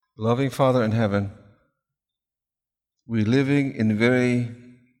Loving Father in heaven, we're living in very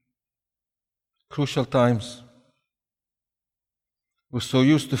crucial times. We're so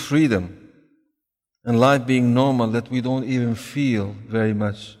used to freedom and life being normal that we don't even feel very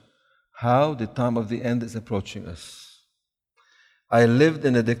much how the time of the end is approaching us. I lived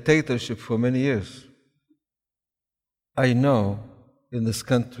in a dictatorship for many years. I know in this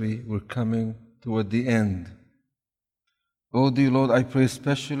country we're coming toward the end. Oh dear Lord, I pray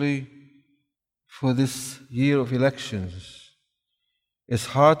especially for this year of elections. It's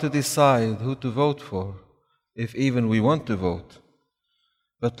hard to decide who to vote for, if even we want to vote.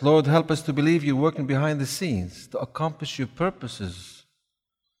 But Lord, help us to believe you're working behind the scenes to accomplish your purposes.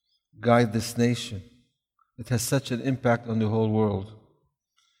 Guide this nation. It has such an impact on the whole world.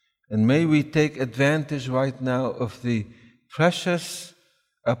 And may we take advantage right now of the precious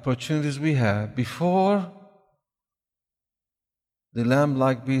opportunities we have before the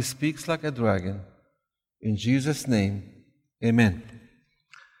lamb-like beast speaks like a dragon. In Jesus' name, amen.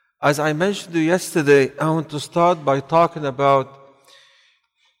 As I mentioned to you yesterday, I want to start by talking about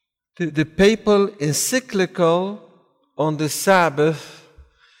the papal encyclical on the Sabbath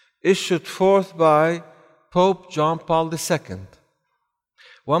issued forth by Pope John Paul II.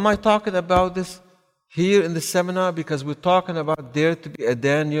 Why am I talking about this here in the seminar? Because we're talking about Dare to be a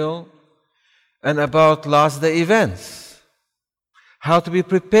Daniel and about last day events. How to be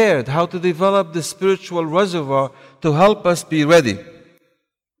prepared, how to develop the spiritual reservoir to help us be ready.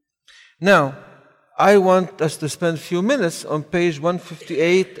 Now, I want us to spend a few minutes on page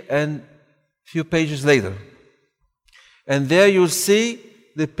 158 and a few pages later. And there you'll see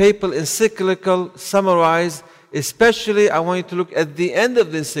the papal encyclical summarized. Especially, I want you to look at the end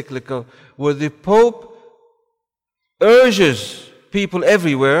of the encyclical where the Pope urges people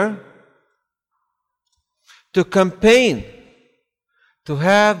everywhere to campaign to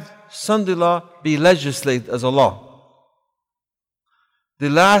have Sunday law be legislated as a law. The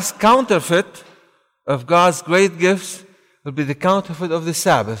last counterfeit of God's great gifts will be the counterfeit of the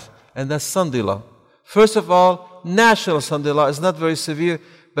Sabbath, and that's Sunday law. First of all, national Sunday law is not very severe,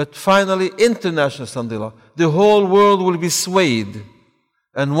 but finally, international Sunday law. The whole world will be swayed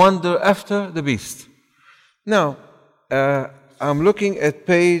and wander after the beast. Now, I'm looking at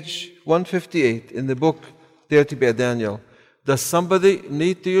page 158 in the book, Dare to be a Daniel. Does somebody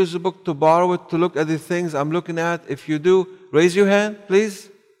need to use the book to borrow it to look at the things I'm looking at? If you do, raise your hand, please.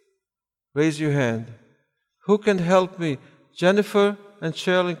 Raise your hand. Who can help me? Jennifer and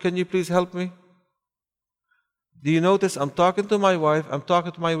Sherilyn, can you please help me? Do you notice I'm talking to my wife, I'm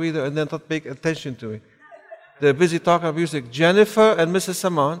talking to my reader, and then not pay attention to me? They're busy talking about music. Jennifer and Mrs.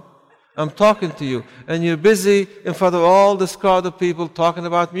 Samaan, I'm talking to you, and you're busy in front of all this crowd of people talking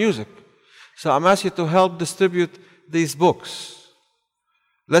about music. So I'm asking you to help distribute these books.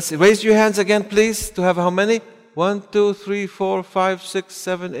 Let's raise your hands again, please, to have how many? 1, 2, 3, 4, 5, 6,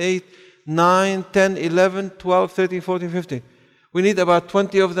 7, 8, 9, 10, 11, 12, 13, 14, 15. We need about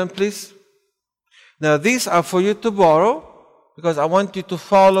 20 of them, please. Now, these are for you to borrow because I want you to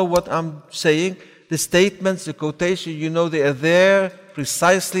follow what I'm saying. The statements, the quotation, you know they are there,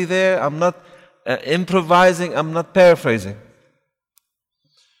 precisely there. I'm not improvising, I'm not paraphrasing.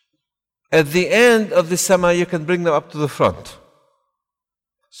 At the end of the seminar, you can bring them up to the front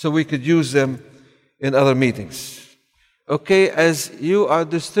so we could use them in other meetings. Okay, as you are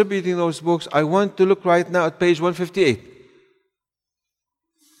distributing those books, I want to look right now at page 158.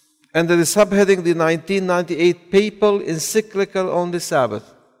 Under the subheading, the 1998 Papal Encyclical on the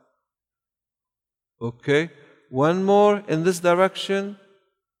Sabbath. Okay, one more in this direction.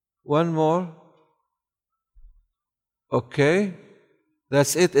 One more. Okay,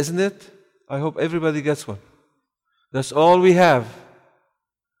 that's it, isn't it? I hope everybody gets one. That's all we have.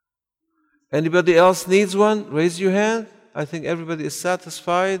 Anybody else needs one? Raise your hand. I think everybody is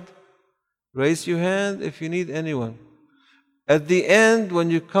satisfied. Raise your hand if you need anyone. At the end, when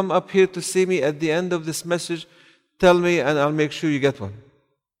you come up here to see me at the end of this message, tell me and I'll make sure you get one.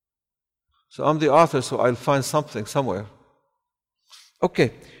 So I'm the author, so I'll find something somewhere.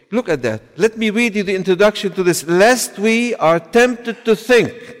 Okay, look at that. Let me read you the introduction to this. Lest we are tempted to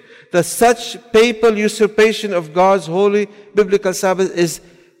think that such papal usurpation of God's holy biblical Sabbath is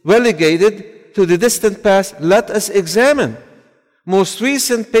relegated to the distant past, let us examine most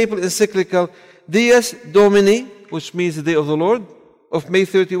recent papal encyclical Dies Domini, which means the Day of the Lord, of May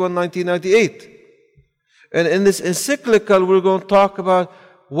 31, 1998. And in this encyclical, we're going to talk about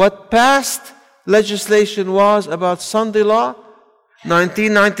what past legislation was about Sunday law,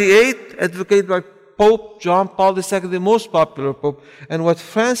 1998, advocated by Pope John Paul II, the most popular Pope, and what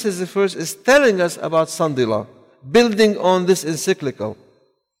Francis I is telling us about Sunday law, building on this encyclical.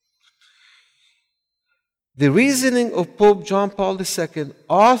 The reasoning of Pope John Paul II,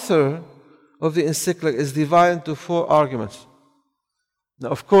 author of the encyclic, is divided into 4 arguments. Now,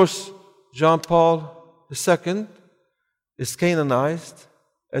 of course, John Paul II is canonized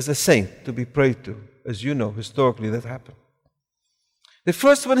as a saint to be prayed to. As you know, historically that happened. The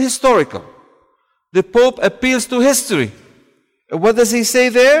first one, historical. The Pope appeals to history. And what does he say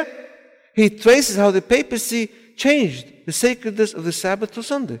there? He traces how the papacy changed the sacredness of the Sabbath to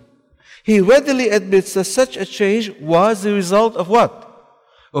Sunday. He readily admits that such a change was the result of what?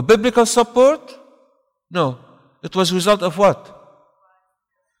 Of biblical support? No. It was the result of what?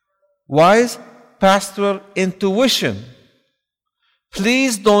 Wise pastoral intuition.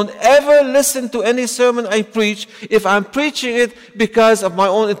 Please don't ever listen to any sermon I preach if I'm preaching it because of my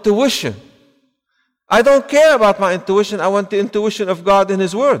own intuition. I don't care about my intuition. I want the intuition of God in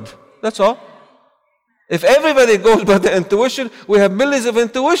His Word. That's all. If everybody goes by the intuition, we have millions of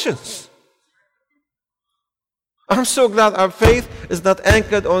intuitions. I'm so glad our faith is not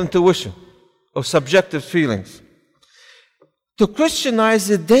anchored on intuition, of subjective feelings. To Christianize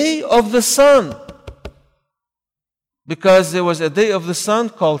the day of the sun, because there was a day of the sun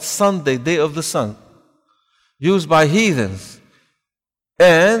called Sunday, Day of the Sun, used by heathens.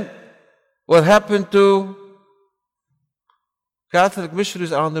 And what happened to Catholic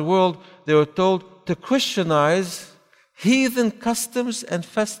missionaries around the world, they were told to Christianize heathen customs and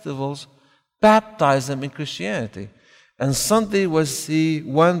festivals, baptize them in Christianity. And Sunday was the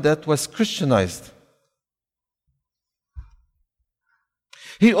one that was Christianized.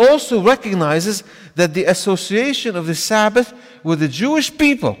 He also recognizes that the association of the Sabbath with the Jewish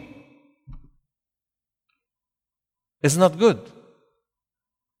people is not good.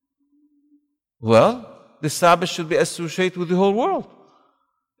 Well, the Sabbath should be associated with the whole world.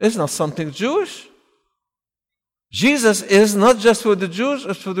 It's not something Jewish. Jesus is not just for the Jews,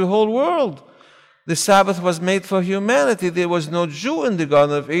 it's for the whole world. The Sabbath was made for humanity. There was no Jew in the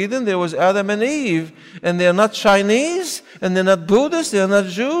Garden of Eden. There was Adam and Eve. And they're not Chinese, and they're not Buddhists, they're not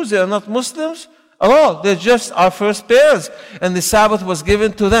Jews, they're not Muslims at all. They're just our first parents. And the Sabbath was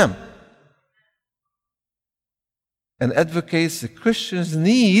given to them. And advocates the Christians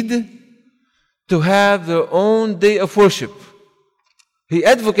need to have their own day of worship. He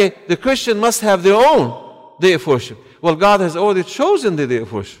advocates the Christian must have their own day of worship. Well, God has already chosen the day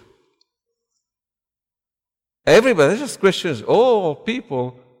of worship. Everybody, just Christians, all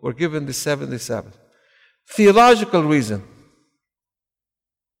people were given the 7th day Sabbath. Theological reason.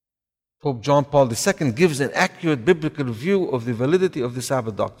 Pope John Paul II gives an accurate biblical view of the validity of the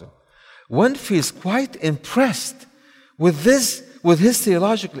Sabbath doctrine. One feels quite impressed with his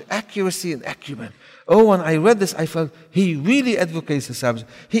theological accuracy and acumen. Oh, when I read this, I felt he really advocates the Sabbath.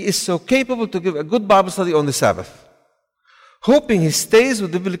 He is so capable to give a good Bible study on the Sabbath, hoping he stays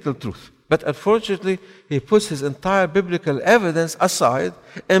with the biblical truth. But unfortunately, he puts his entire biblical evidence aside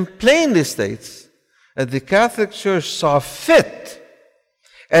and plainly states that the Catholic Church saw fit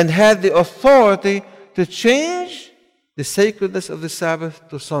and had the authority to change the sacredness of the Sabbath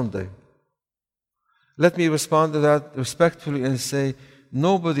to Sunday. Let me respond to that respectfully and say,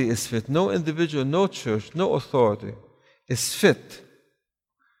 nobody is fit, no individual, no church, no authority is fit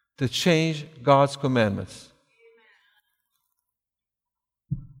to change God's commandments.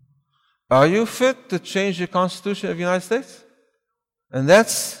 Are you fit to change the Constitution of the United States? And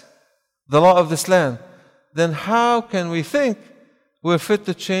that's the law of this land. Then how can we think we're fit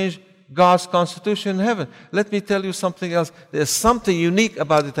to change God's Constitution in heaven? Let me tell you something else. There's something unique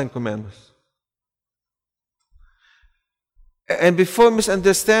about the Ten Commandments. And before you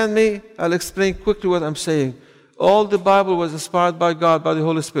misunderstand me, I'll explain quickly what I'm saying. All the Bible was inspired by God, by the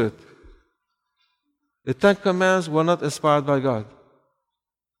Holy Spirit. The Ten Commandments were not inspired by God.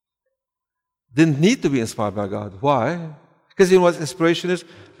 Didn't need to be inspired by God. Why? Because you know what inspiration is?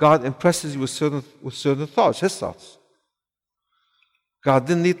 God impresses you with certain thoughts, His thoughts. God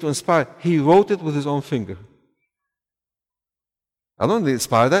didn't need to inspire. He wrote it with His own finger. I don't need to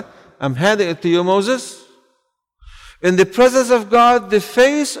inspire that. I'm handing it to you, Moses. In the presence of God, the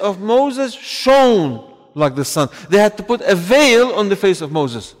face of Moses shone like the sun. They had to put a veil on the face of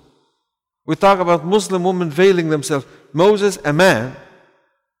Moses. We talk about Muslim women veiling themselves. Moses, a man,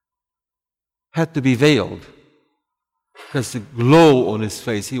 had to be veiled because the glow on his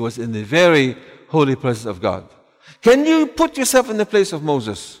face, he was in the very holy presence of God. Can you put yourself in the place of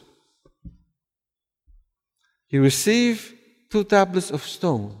Moses? He received 2 tablets of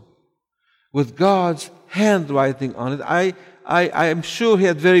stone with God's handwriting on it. I am sure he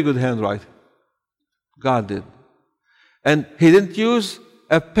had very good handwriting. God did. And he didn't use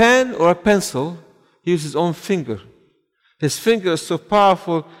a pen or a pencil. He used his own finger. His finger is so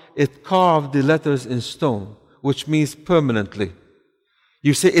powerful, it carved the letters in stone, which means permanently.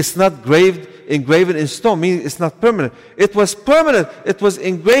 You say it's not engraven in stone, meaning it's not permanent. It was permanent. It was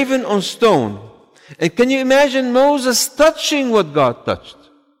engraven on stone. And can you imagine Moses touching what God touched?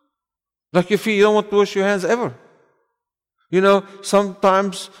 Like if you don't want to wash your hands ever. You know,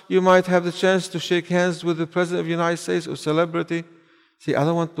 sometimes you might have the chance to shake hands with the President of the United States or celebrity. See, I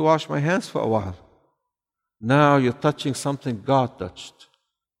don't want to wash my hands for a while. Now you're touching something God touched.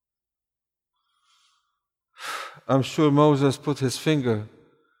 I'm sure Moses put his finger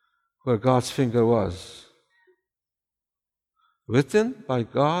where God's finger was. Written by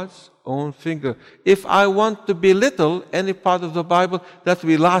God's own finger. If I want to belittle any part of the Bible, that will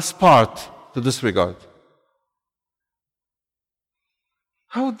be the last part to disregard.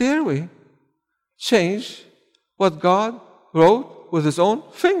 How dare we change what God wrote with His own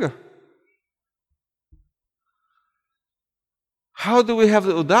finger? How do we have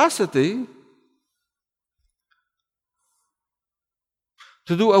the audacity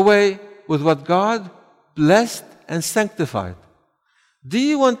to do away with what God blessed and sanctified? Do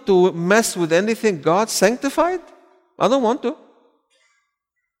you want to mess with anything God sanctified? I don't want to.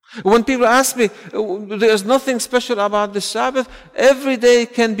 When people ask me, there's nothing special about the Sabbath, every day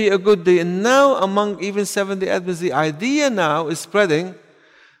can be a good day. And now among even Seventh-day Adventists, the idea now is spreading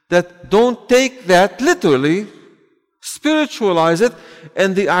that don't take that literally, spiritualize it,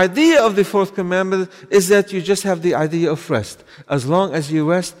 and the idea of the fourth commandment is that you just have the idea of rest. As long as you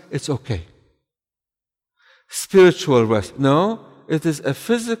rest, it's okay. Spiritual rest. No, it is a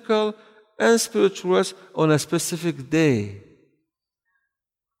physical and spiritual rest on a specific day.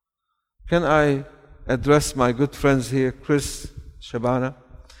 Can I address my good friends here, Chris, Shabana?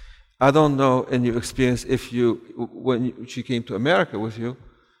 I don't know in your experience if when she came to America with you,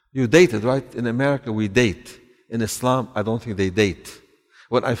 you dated, right? In America, we date. In Islam, I don't think they date.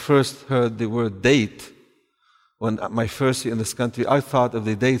 When I first heard the word date, when my first year in this country, I thought of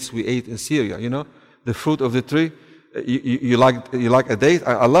the dates we ate in Syria, you know, the fruit of the tree. You like a date?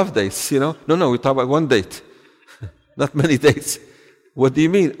 I love dates, you know. No, we talk about one date, not many dates. What do you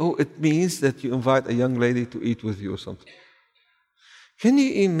mean? Oh, it means that you invite a young lady to eat with you or something. Can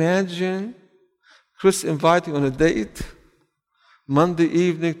you imagine Chris inviting on a date Monday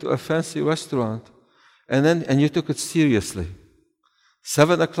evening to a fancy restaurant, and you took it seriously?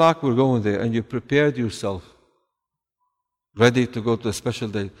 7 o'clock, we're going there, and you prepared yourself, ready to go to a special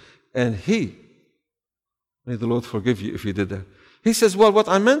date. And he, may the Lord forgive you if you did that. He says, well, what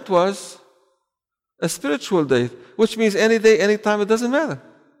I meant was a spiritual date, which means any day, any time, it doesn't matter.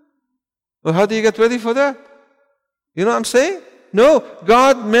 Well, how do you get ready for that? You know what I'm saying? No,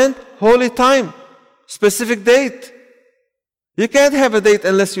 God meant holy time, specific date. You can't have a date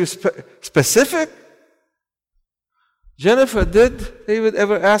unless you're specific. Jennifer, did David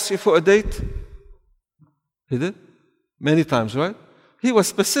ever ask you for a date? He did? Many times, right? He was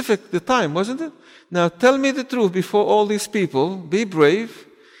specific the time, wasn't it? Now tell me the truth before all these people, be brave.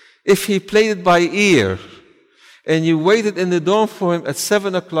 If he played it by ear, and you waited in the dorm for him at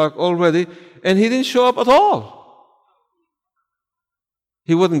 7 o'clock already, and he didn't show up at all,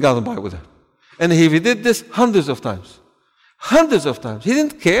 he wouldn't gotten by with it. And if he did this hundreds of times, he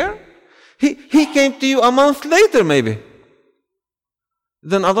didn't care. He came to you a month later, maybe.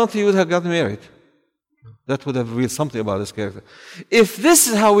 Then I don't think he would have gotten married. That would have revealed something about his character. If this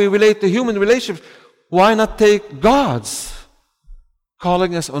is how we relate to human relationships, why not take God's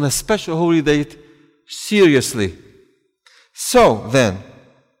calling us on a special holy date seriously? So then,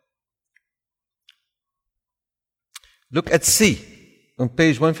 look at C on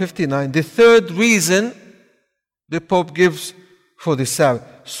page 159. The third reason the Pope gives for the Sabbath,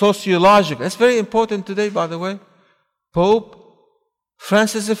 sociological. That's very important today, by the way. Pope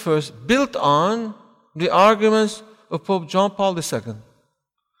Francis I built on the arguments of Pope John Paul II.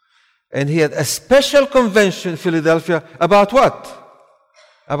 And he had a special convention in Philadelphia about what?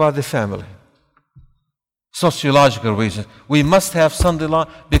 About the family. Sociological reasons. We must have Sunday law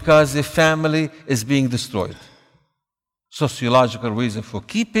because the family is being destroyed. Sociological reason for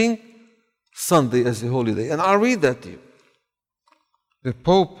keeping Sunday as a holy day. And I'll read that to you. The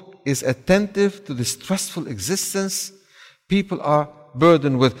Pope is attentive to the stressful existence people are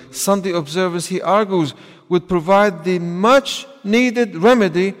burdened with. Sunday observance, he argues, would provide the much needed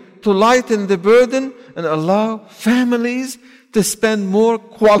remedy to lighten the burden and allow families to spend more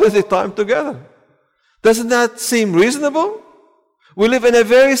quality time together. Doesn't that seem reasonable? We live in a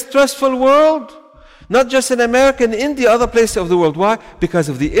very stressful world, not just in America, in India, other places of the world. Why? Because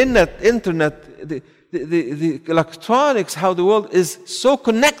of the internet, the electronics, how the world is so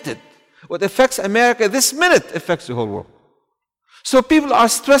connected. What affects America this minute affects the whole world. So people are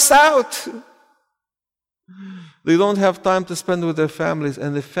stressed out. They don't have time to spend with their families,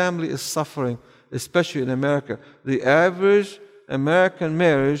 and the family is suffering, especially in America. The average American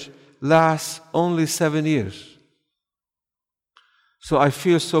marriage lasts only 7 years. So I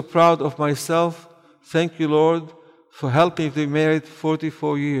feel so proud of myself. Thank you, Lord, for helping me to be married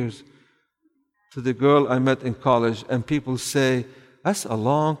 44 years to the girl I met in college. And people say, that's a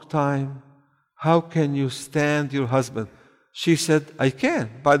long time. How can you stand your husband? She said, I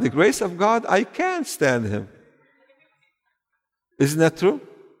can. By the grace of God, I can stand him. Isn't that true?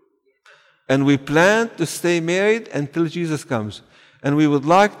 And we plan to stay married until Jesus comes. And we would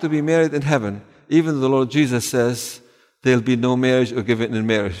like to be married in heaven. Even the Lord Jesus says, there'll be no marriage or given in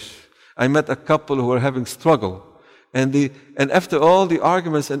marriage. I met a couple who were having struggle. And after all the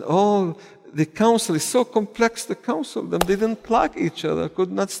arguments and all the counsel is so complex to counsel them, they didn't like each other,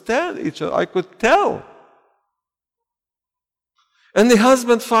 could not stand each other. I could tell. And the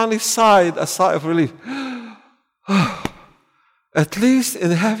husband finally sighed a sigh of relief. At least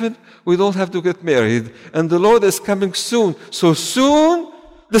in heaven, we don't have to get married. And the Lord is coming soon. So soon,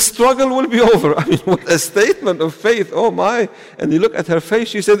 the struggle will be over. I mean, what a statement of faith. Oh my. And you look at her face,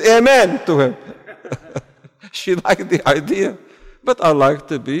 she said, amen to him. She liked the idea. But I like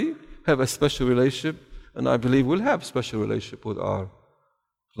to have a special relationship, and I believe we'll have a special relationship with our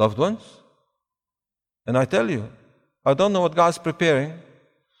loved ones. And I tell you, I don't know what God's preparing,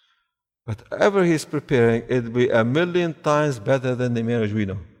 but whatever He's preparing, it'll be 1,000,000 times better than the marriage we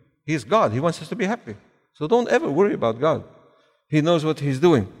know. He's God. He wants us to be happy. So don't ever worry about God. He knows what He's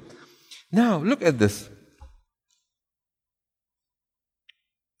doing. Now, look at this.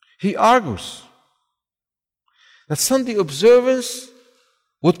 He argues that Sunday observance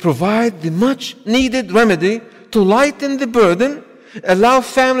would provide the much-needed remedy to lighten the burden, allow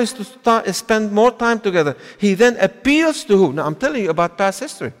families to spend more time together. He then appeals to who? Now, I'm telling you about past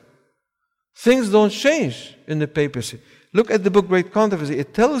history. Things don't change in the papacy. Look at the book Great Controversy.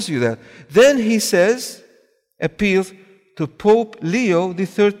 It tells you that. Then he says, appeals to Pope Leo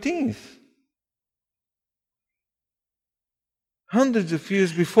XIII. Hundreds of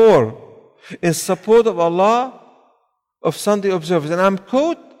years before, in support of Allah, of Sunday observance. And I'm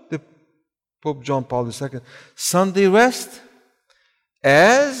quote the Pope John Paul II, Sunday rest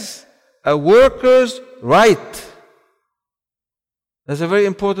as a worker's right. That's a very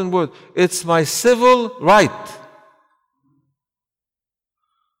important word. It's my civil right,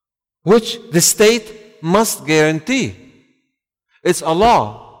 which the state must guarantee. It's a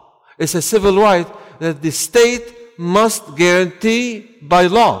law. It's a civil right that the state must guarantee by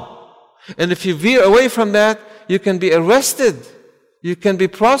law. And if you veer away from that, you can be arrested. You can be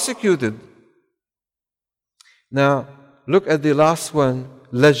prosecuted. Now, look at the last one,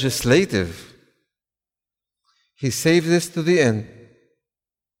 legislative. He saved this to the end.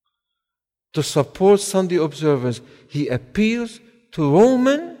 To support Sunday observance, he appeals to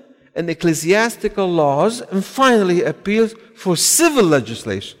Roman and ecclesiastical laws, and finally he appeals for civil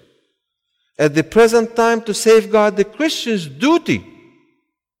legislation. At the present time, to safeguard the Christian's duty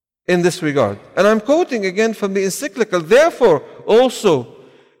in this regard. And I'm quoting again from the encyclical. Therefore, also,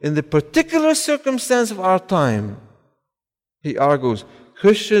 in the particular circumstance of our time, he argues,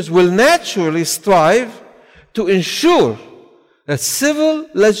 Christians will naturally strive to ensure that civil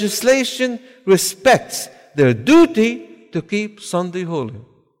legislation respects their duty to keep Sunday holy.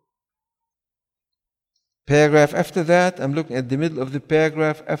 Paragraph after that, I'm looking at the middle of the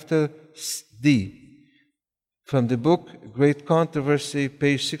paragraph after D. From the book, Great Controversy,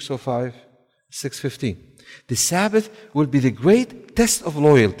 page 605, 615. The Sabbath will be the great test of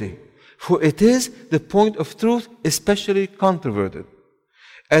loyalty, for it is the point of truth especially controverted.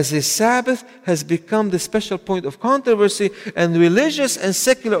 As the Sabbath has become the special point of controversy, and religious and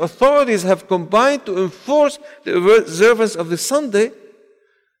secular authorities have combined to enforce the observance of the Sunday,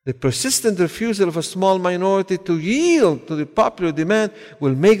 the persistent refusal of a small minority to yield to the popular demand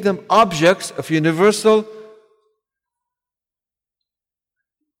will make them objects of universal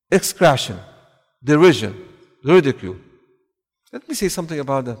excretion, derision, ridicule. Let me say something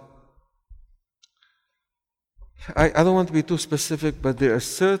about that. I don't want to be too specific, but there are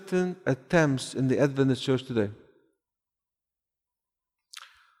certain attempts in the Adventist Church today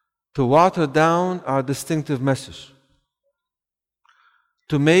to water down our distinctive message,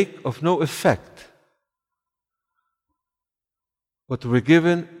 to make of no effect what we're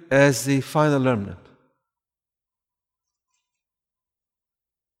given as the final remnant.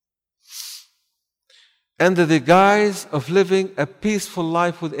 Under the guise of living a peaceful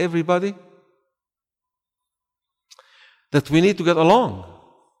life with everybody, that we need to get along.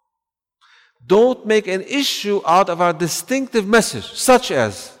 don't make an issue out of our distinctive message, such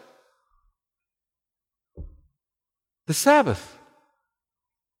as the Sabbath.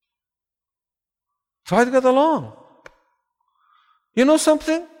 Try to get along. You know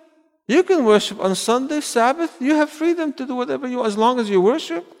something? You can worship on Sunday, Sabbath. You have freedom to do whatever you want as long as you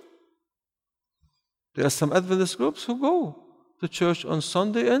worship. There are some Adventist groups who go to church on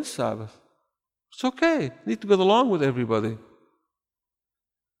Sunday and Sabbath. It's okay. You need to get along with everybody.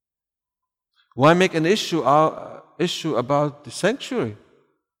 Why make an issue about the sanctuary?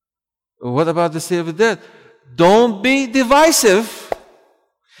 What about the Day of the Dead? Don't be divisive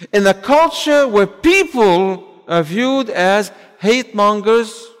in a culture where people are viewed as hate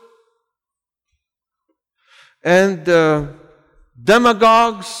mongers and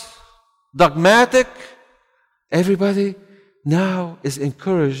demagogues, dogmatic. Everybody now is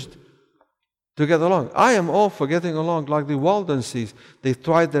encouraged to get along. I am all for getting along, like the Waldenses. They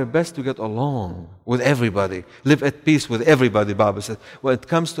tried their best to get along with everybody, live at peace with everybody, the Bible says. When it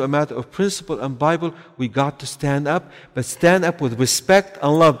comes to a matter of principle and Bible, we got to stand up, but stand up with respect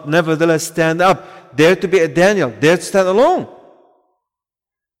and love. Nevertheless, stand up. Dare to be a Daniel. Dare to stand alone.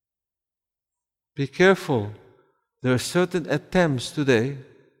 Be careful. There are certain attempts today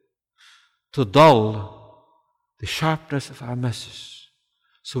to dull the sharpness of our message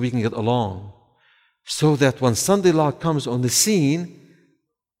so we can get along. So that when Sunday law comes on the scene,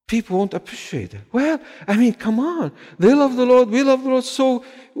 people won't appreciate it. Well, I mean, come on. They love the Lord, we love the Lord. So,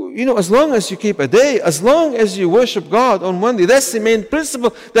 as long as you keep a day, as long as you worship God on Monday, that's the main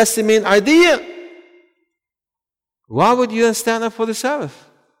principle, that's the main idea. Why would you then stand up for the Sabbath?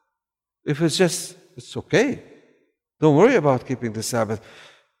 If it's okay. Don't worry about keeping the Sabbath.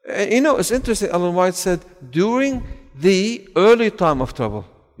 It's interesting, Ellen White said, during the early time of trouble,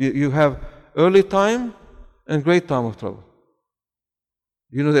 you have early time and great time of trouble.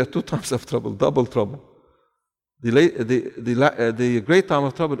 There are two times of trouble, double trouble. The great time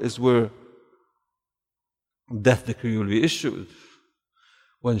of trouble is where death decree will be issued.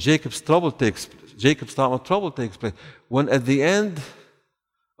 When Jacob's time of trouble takes place. When at the end,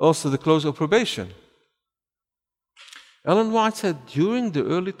 also the close of probation. Ellen White said, during the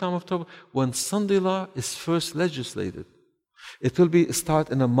early time of trouble, when Sunday law is first legislated, it will start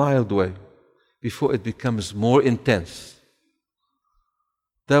in a mild way before it becomes more intense.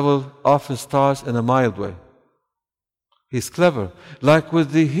 Devil often starts in a mild way. He's clever. Like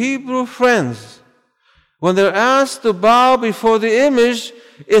with the Hebrew friends, when they're asked to bow before the image,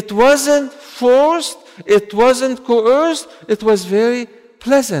 it wasn't forced, it wasn't coerced, it was very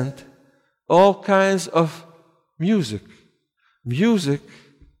pleasant. All kinds of music. Music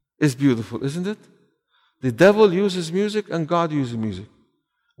is beautiful, isn't it? The devil uses music and God uses music.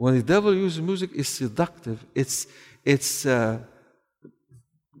 When the devil uses music, it's seductive. It's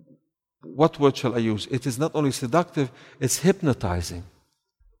what word shall I use? It is not only seductive, it's hypnotizing.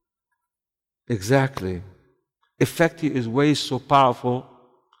 Exactly. Effective is way so powerful,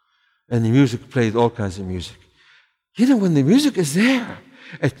 and the music plays all kinds of music. When the music is there,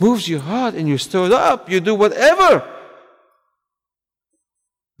 it moves your heart and you're stirred up. You do whatever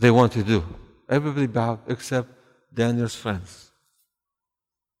they want to do. Everybody bowed except Daniel's friends.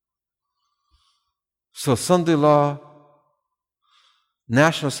 So Sunday law,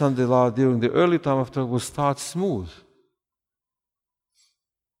 national Sunday law during the early time of trouble will start smooth.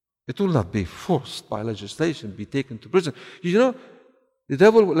 It will not be forced by legislation, be taken to prison. The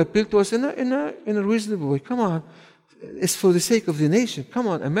devil will appeal to us in a reasonable way. Come on. It's for the sake of the nation. Come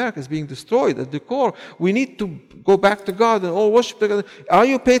on, America is being destroyed at the core. We need to go back to God and all worship together. Are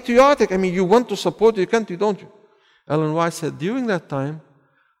you patriotic? You want to support your country, don't you? Ellen White said, during that time,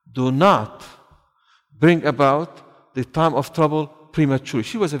 do not bring about the time of trouble prematurely.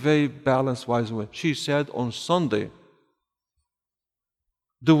 She was a very balanced, wise woman. She said on Sunday,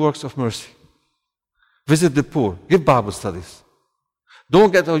 do works of mercy. Visit the poor. Give Bible studies.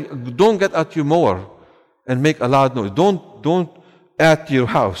 Don't get at your mower and make a loud noise. Don't at your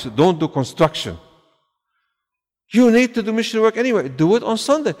house. Don't do construction. You need to do missionary work anyway. Do it on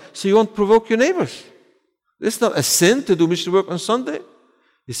Sunday so you won't provoke your neighbors. It's not a sin to do missionary work on Sunday.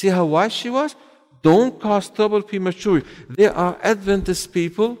 You see how wise she was? Don't cause trouble prematurely. There are Adventist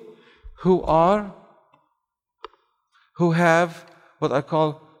people who have what I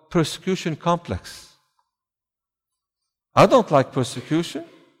call persecution complex. I don't like persecution.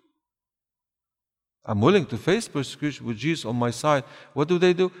 I'm willing to face persecution with Jesus on my side. What do?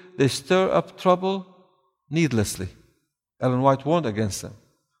 They stir up trouble needlessly. Ellen White warned against them.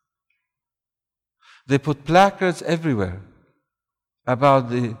 They put placards everywhere about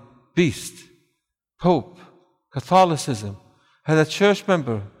the beast, Pope, Catholicism. Had a church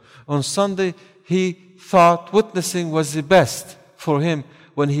member On Sunday, he thought witnessing was the best for him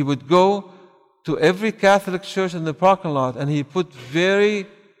when he would go to every Catholic church in the parking lot and he put very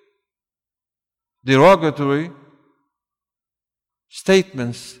derogatory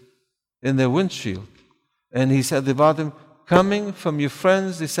statements in their windshield. And he said at the bottom, "Coming from your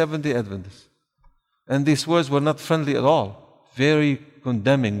friends, the Seventh-day Adventists." And these words were not friendly at all. Very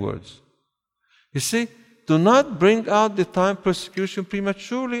condemning words. You see, do not bring out the time persecution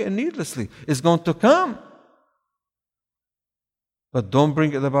prematurely and needlessly. It's going to come. But don't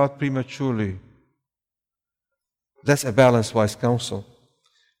bring it about prematurely. That's a balanced, wise counsel.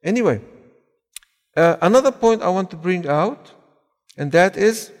 Anyway, another point I want to bring out, and that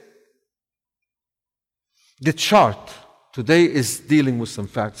is the chart. Today is dealing with some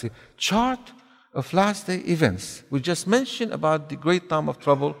facts. Chart of last day events. We just mentioned about the great time of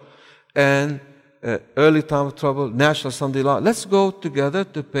trouble and early time of trouble, national Sunday law. Let's go together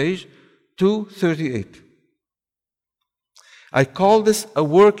to page 238. I call this a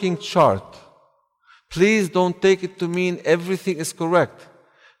working chart. Please don't take it to mean everything is correct.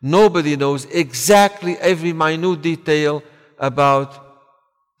 Nobody knows exactly every minute detail about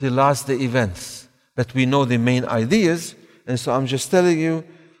the last day events. But we know the main ideas. And so I'm just telling you,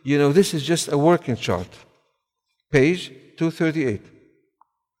 this is just a working chart. Page 238.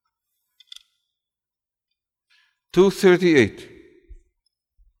 238.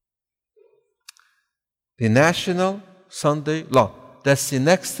 The National Sunday Law. That's the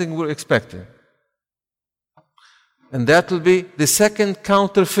next thing we're expecting. And that will be the second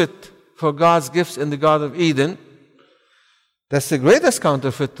counterfeit for God's gifts in the Garden of Eden. That's the greatest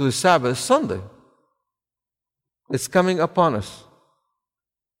counterfeit to the Sabbath, Sunday. It's coming upon us.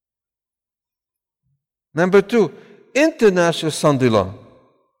 Number 2, international Sunday law.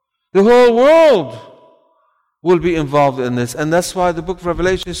 The whole world will be involved in this. And that's why the book of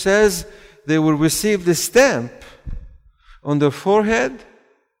Revelation says they will receive the stamp on their forehead,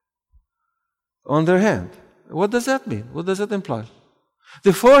 on their hand. What does that mean? What does that imply?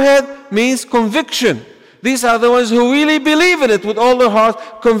 The forehead means conviction. These are the ones who really believe in it with all their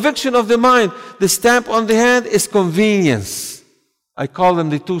heart. Conviction of the mind. The stamp on the hand is convenience. I call them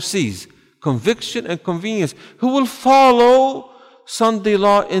the 2 C's. Conviction and convenience. Who will follow Sunday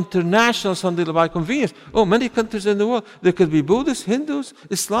law, international Sunday law by convenience? Oh, many countries in the world. There could be Buddhists, Hindus,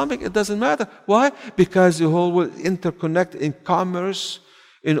 Islamic. It doesn't matter. Why? Because the whole world interconnect in commerce,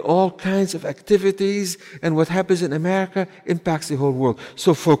 in all kinds of activities. And what happens in America impacts the whole world.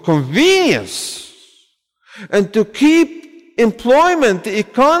 So for convenience, and to keep employment, the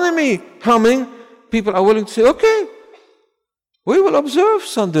economy humming, people are willing to say, okay, we will observe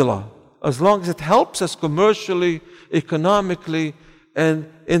Sunday law as long as it helps us commercially, economically, and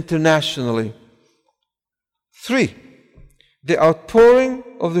internationally. 3, the outpouring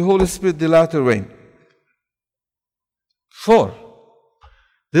of the Holy Spirit, the latter rain. 4,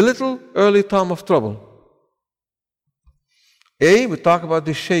 the little early time of trouble. We talk about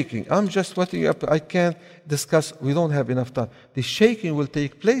the shaking. I'm just wetting you up. I can't discuss. We don't have enough time. The shaking will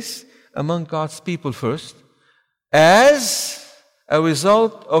take place among God's people first as a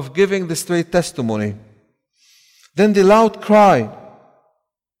result of giving the straight testimony. Then the loud cry.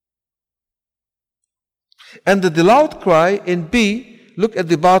 And the loud cry in B, look at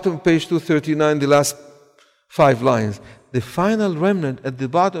the bottom of page 239, the last 5 lines. The final remnant at the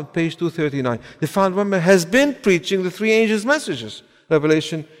bottom of page 239. The final remnant has been preaching the 3 angels' messages.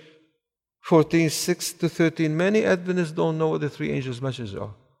 Revelation 14, 6 to 13. Many Adventists don't know what the 3 angels' messages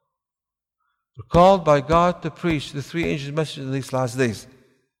are. They're called by God to preach the 3 angels' messages in these last days.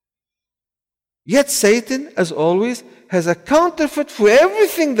 Yet Satan, as always, has a counterfeit for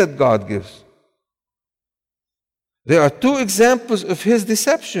everything that God gives. There are 2 examples of his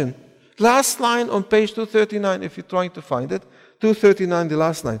deception. Last line on page 239, if you're trying to find it. 239, the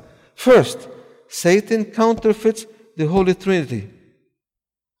last line. First, Satan counterfeits the Holy Trinity.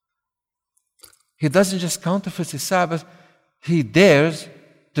 He doesn't just counterfeit the Sabbath, he dares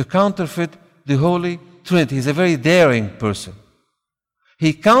to counterfeit the Holy Trinity. He's a very daring person.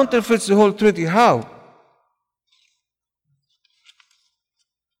 He counterfeits the Holy Trinity. How?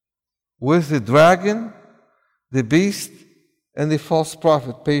 With the dragon, the beast, and the false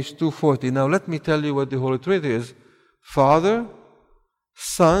prophet, page 240. Now let me tell you what the Holy Trinity is. Father,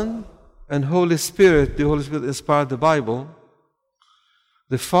 Son, and Holy Spirit. The Holy Spirit inspired the Bible.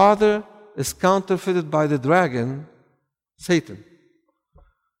 The Father is counterfeited by the dragon, Satan.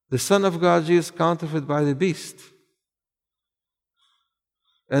 The Son of God, Jesus, counterfeited by the beast.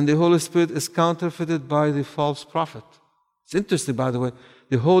 And the Holy Spirit is counterfeited by the false prophet. It's interesting, by the way.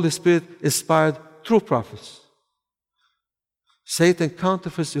 The Holy Spirit inspired true prophets. Satan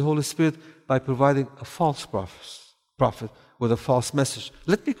counterfeits the Holy Spirit by providing a false prophet with a false message.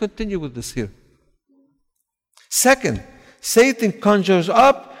 Let me continue with this here. Second, Satan conjures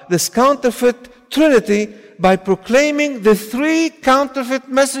up this counterfeit Trinity by proclaiming the three counterfeit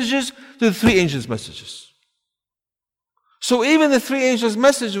messages to the three angels' messages. So even the three angels'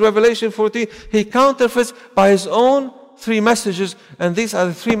 message, Revelation 14, he counterfeits by his own three messages, and these are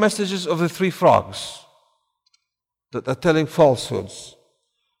the three messages of the three frogs that are telling falsehoods.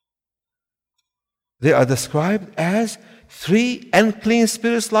 They are described as three unclean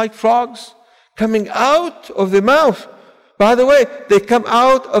spirits like frogs coming out of the mouth. By the way, they come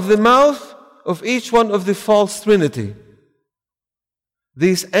out of the mouth of each one of the false trinity.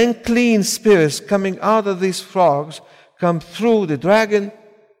 These unclean spirits coming out of these frogs come through the dragon,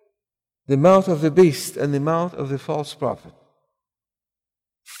 the mouth of the beast, and the mouth of the false prophet.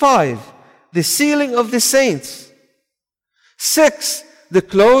 5, the sealing of the saints. 6, the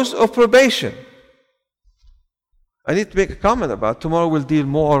close of probation. I need to make a comment about it. Tomorrow we'll deal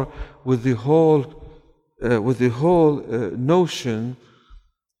more with the whole notion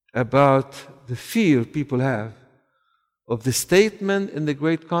about the fear people have of the statement in the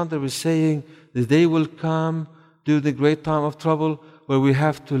Great Controversy saying the day will come during the great time of trouble where we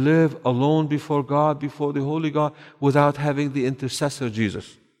have to live alone before God, before the Holy God, without having the intercessor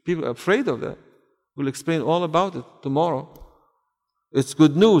Jesus. People are afraid of that. We'll explain all about it tomorrow. It's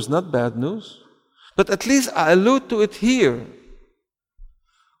good news, not bad news. But at least I allude to it here.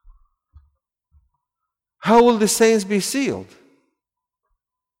 How will the saints be sealed?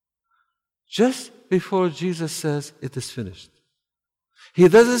 Just before Jesus says it is finished. He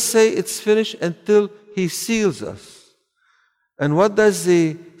doesn't say it's finished until he seals us. And what does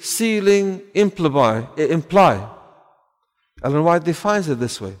the sealing imply? Ellen White defines it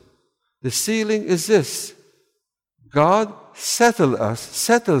this way. The sealing is this. God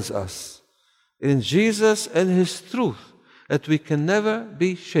settles us in Jesus and His truth, that we can never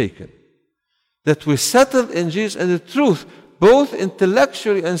be shaken. That we settled in Jesus and the truth, both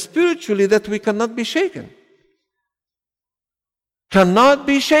intellectually and spiritually, that we cannot be shaken. Cannot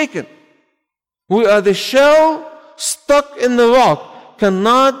be shaken. We are the shell stuck in the rock.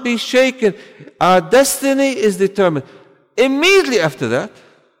 Cannot be shaken. Our destiny is determined. Immediately after that,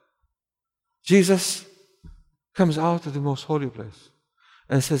 Jesus comes out of the most holy place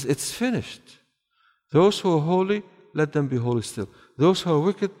and says, it's finished. Those who are holy, let them be holy still. Those who are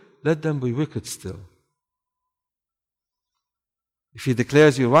wicked, let them be wicked still. If He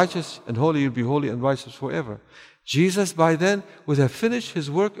declares you righteous and holy, you'll be holy and righteous forever. Jesus, by then, would have finished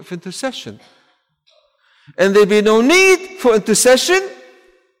His work of intercession. And there'd be no need for intercession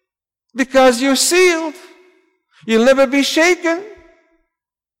because you're sealed. You'll never be shaken.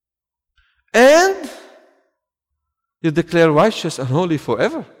 And you declare righteous and holy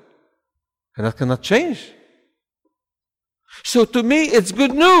forever. And that cannot change. So to me, it's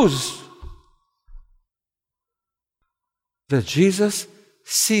good news that Jesus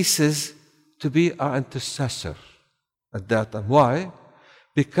ceases to be our intercessor at that time. Why?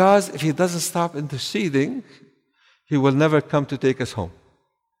 Because if He doesn't stop interceding, He will never come to take us home.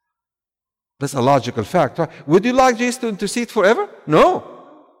 That's a logical fact. Right? Would you like Jesus to intercede forever? No.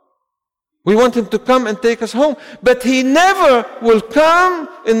 We want Him to come and take us home. But He never will come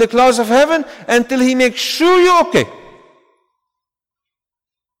in the clouds of heaven until He makes sure you're okay.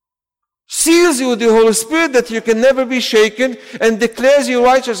 Seals you with the Holy Spirit that you can never be shaken, and declares you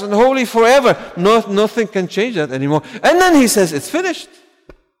righteous and holy forever. Nothing can change that anymore. And then He says, it's finished.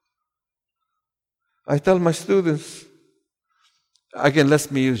 I tell my students, again,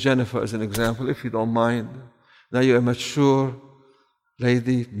 let me use Jennifer as an example, if you don't mind. Now you're a mature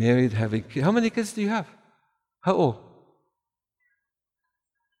lady, married, having kids. How many kids do you have? How old?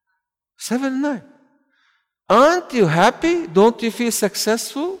 7 and 9. Aren't you happy? Don't you feel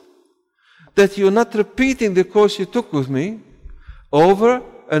successful? That you're not repeating the course you took with me over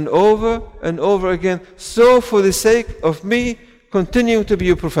and over and over again. So for the sake of me continuing to be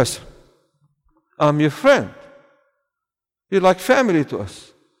your professor. I'm your friend. You're like family to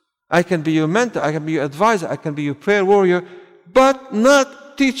us. I can be your mentor, I can be your advisor, I can be your prayer warrior, but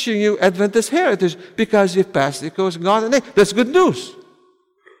not teaching you Adventist heritage because you passed the course God and name. That's good news.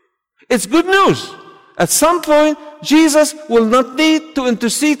 It's good news. At some point, Jesus will not need to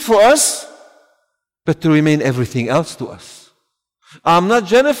intercede for us, but to remain everything else to us. I'm not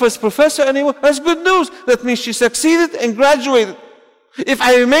Jennifer's professor anymore. That's good news. That means she succeeded and graduated. If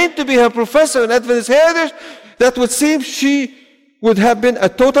I remained to be her professor in Adventist heritage, that would seem she would have been a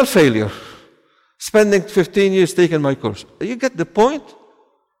total failure, spending 15 years taking my course. You get the point?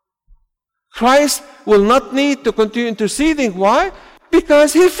 Christ will not need to continue interceding. Why?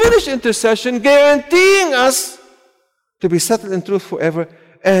 Because He finished intercession, guaranteeing us to be settled in truth forever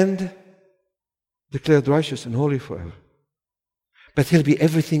and declared righteous and holy forever. But He'll be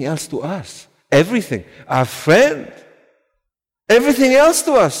everything else to us. Everything. Our friend. Everything else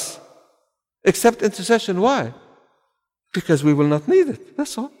to us. Except intercession. Why? Because we will not need it.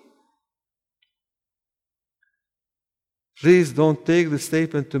 That's all. Please don't take the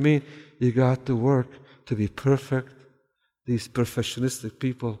statement to mean you got to work to be perfect. These perfectionistic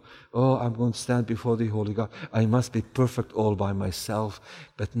people, oh, I'm going to stand before the Holy God. I must be perfect all by myself.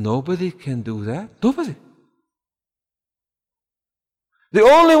 But nobody can do that. Nobody. The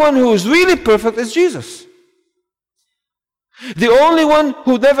only one who is really perfect is Jesus. The only one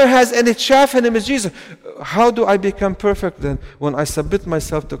who never has any chaff in him is Jesus. How do I become perfect then? When I submit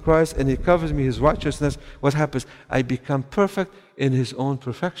myself to Christ and He covers me His righteousness, what happens? I become perfect in His own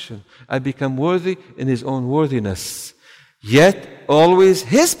perfection. I become worthy in His own worthiness. Yet, always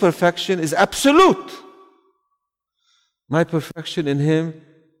His perfection is absolute. My perfection in Him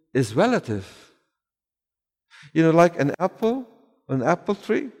is relative. You know, like an apple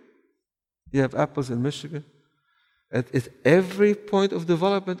tree. You have apples in Michigan. At every point of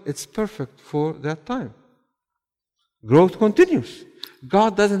development, it's perfect for that time. Growth continues.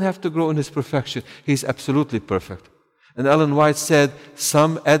 God doesn't have to grow in His perfection. He's absolutely perfect. And Ellen White said,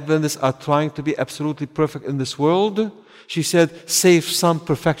 some Adventists are trying to be absolutely perfect in this world. She said, save some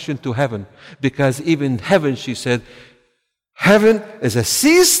perfection to heaven. Because even heaven, she said, heaven is a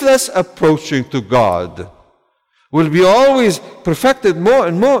ceaseless approaching to God. Will be always perfected more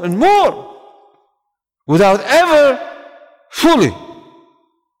and more and more. Without ever fully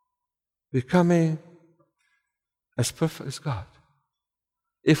becoming as perfect as God.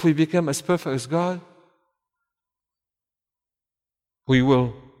 If we become as perfect as God, we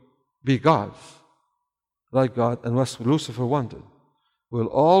will be gods, like God, and what Lucifer wanted. We'll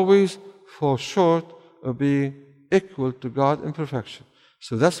always fall short of being equal to God in perfection.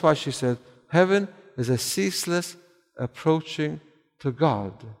 So that's why she said, heaven is a ceaseless approaching to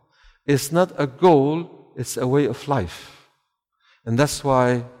God. It's not a goal, it's a way of life. And that's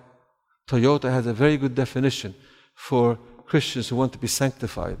why Toyota has a very good definition for Christians who want to be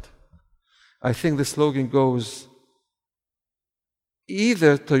sanctified. I think the slogan goes,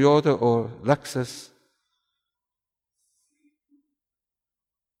 either Toyota or Lexus,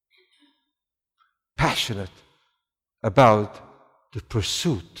 passionate about the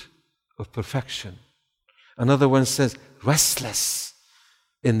pursuit of perfection. Another one says, restless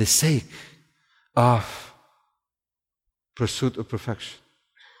in the sake of pursuit of perfection.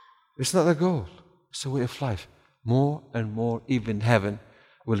 It's not a goal, it's a way of life. More and more, even heaven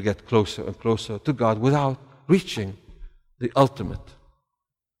will get closer and closer to God without reaching the ultimate.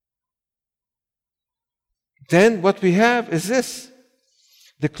 Then what we have is this,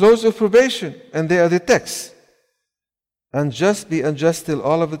 the close of probation, and they are the texts. Unjust, be unjust till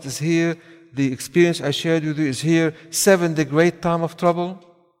all of it is here. The experience I shared with you is here. 7, the great time of trouble.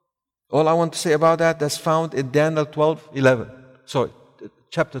 All I want to say about that, that's found in Daniel 12:11.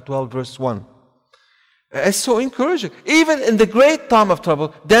 Chapter 12, verse 1. It's so encouraging. Even in the great time of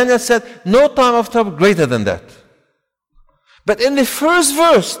trouble, Daniel said, no time of trouble greater than that. But in the first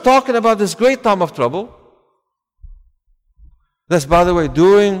verse, talking about this great time of trouble, that's, by the way,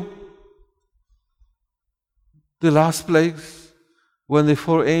 during the last plagues, when the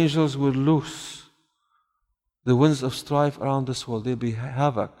 4 angels will loose the winds of strife around this world, there'll be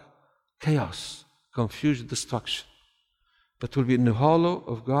havoc, chaos, confusion, destruction. But will be in the hollow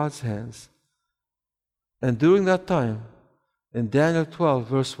of God's hands. And during that time, in Daniel 12,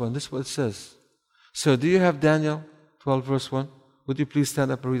 verse 1, this is what it says. So, do you have Daniel 12, verse 1? Would you please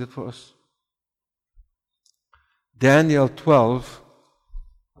stand up and read it for us? Daniel 12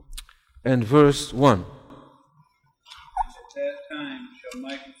 and verse 1. At that time shall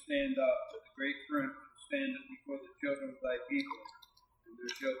Michael stand up with a great front, stand before the children of thy people, and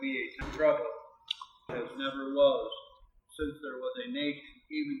there shall be a trouble as never was, since there was a nation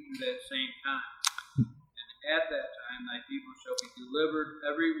even to that same time. And at that time thy people shall be delivered,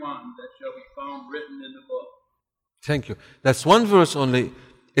 every one that shall be found written in the book. Thank you. That's one verse only.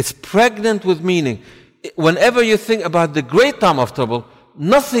 It's pregnant with meaning. Whenever you think about the great time of trouble,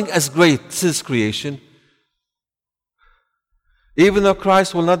 nothing as great since creation, even though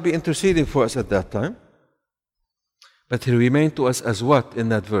Christ will not be interceding for us at that time, but He remained to us as what in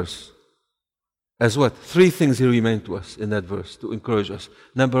that verse? As what? 3 things He remained to us in that verse to encourage us.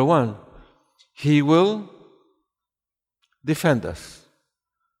 Number 1, He will defend us.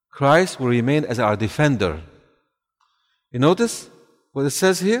 Christ will remain as our defender. You notice what it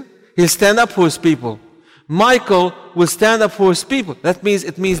says here? He'll stand up for his people. Michael will stand up for his people.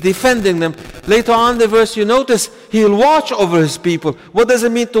 It means defending them. Later on in the verse, you notice he'll watch over his people. What does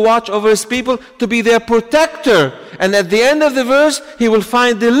it mean to watch over his people? To be their protector. And at the end of the verse, he will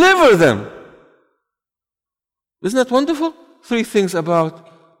deliver them. Isn't that wonderful? 3 things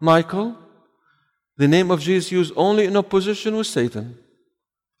about Michael. The name of Jesus used only in opposition with Satan.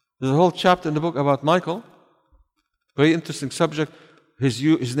 There's a whole chapter in the book about Michael. Very interesting subject.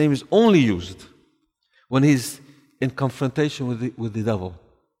 His name is only used when he's in confrontation with the devil.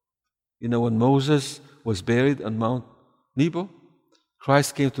 You know, when Moses was buried on Mount Nebo,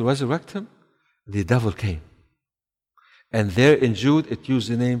 Christ came to resurrect him, the devil came. And there in Jude, it used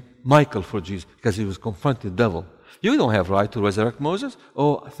the name Michael for Jesus, because he was confronting the devil. You don't have right to resurrect Moses.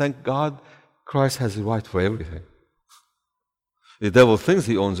 Oh, thank God, Christ has the right for everything. The devil thinks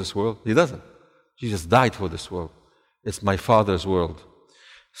he owns this world. He doesn't. Jesus died for this world. It's my Father's world.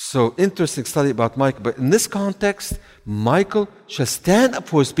 So, interesting study about Michael. But in this context, Michael shall stand up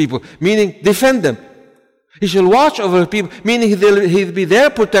for his people, meaning defend them. He shall watch over his people, meaning he'll be their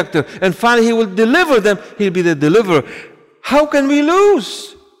protector. And finally, he will deliver them. He'll be the deliverer. How can we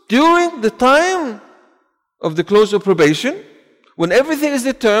lose? During the time of the close of probation, when everything is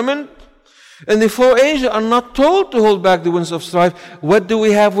determined, and the 4 angels are not told to hold back the winds of strife, what do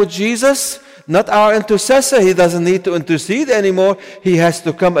we have with Jesus? Not our intercessor. He doesn't need to intercede anymore. He has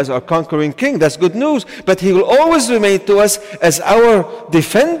to come as our conquering king. That's good news. But he will always remain to us as our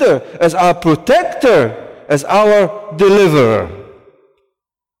defender, as our protector, as our deliverer.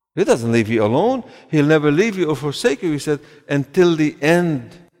 He doesn't leave you alone. He'll never leave you or forsake you, he said, until the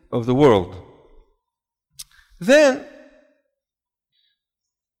end of the world. Then,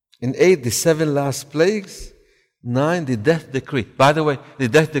 in 8, the 7 last plagues. 9, the death decree. By the way, the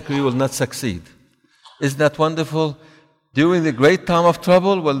death decree will not succeed. Isn't that wonderful? During the great time of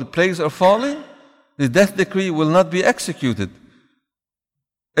trouble, while the plagues are falling, the death decree will not be executed.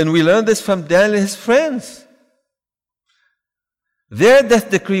 And we learn this from Daniel and his friends. Their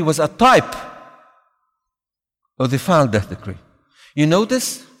death decree was a type of the final death decree. You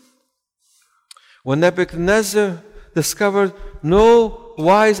notice? When Nebuchadnezzar discovered no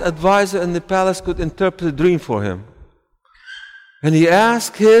wise advisor in the palace could interpret a dream for him, and he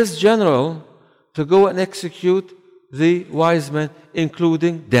asked his general to go and execute the wise men,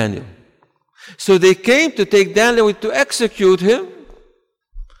 including Daniel. So they came to take Daniel to execute him.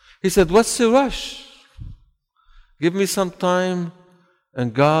 He said, "What's the rush? Give me some time,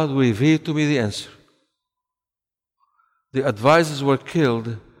 and God will reveal to me the answer." The advisors were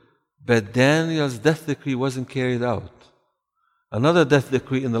killed, but Daniel's death decree wasn't carried out. Another death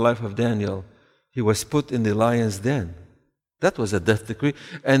decree in the life of Daniel, he was put in the lion's den. That was a death decree.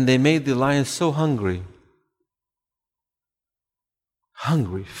 And they made the lions so hungry,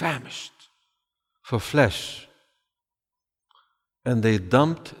 famished for flesh. And they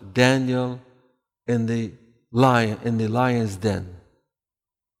dumped Daniel in the lion's den.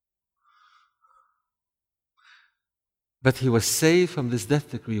 But he was saved from this death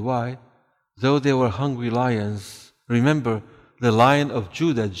decree. Why? Though they were hungry lions, remember, the Lion of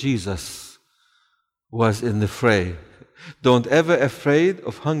Judah, Jesus, was in the fray. Don't ever afraid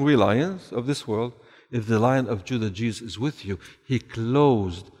of hungry lions of this world. If the Lion of Judah, Jesus, is with you, he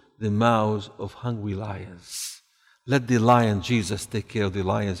closed the mouths of hungry lions. Let the Lion, Jesus, take care of the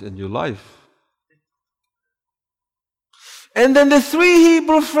lions in your life. And then the 3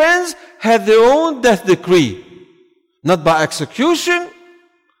 Hebrew friends had their own death decree. Not by execution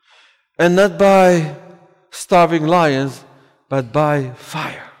and not by starving lions, but by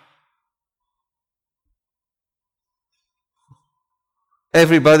fire.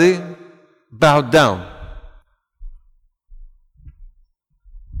 Everybody bowed down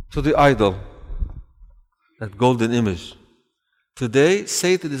to the idol, that golden image. Today,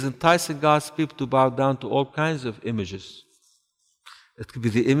 Satan is enticing God's people to bow down to all kinds of images. It could be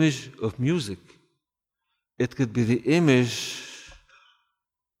the image of music. It could be the image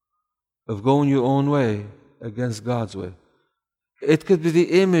of going your own way against God's way. It could be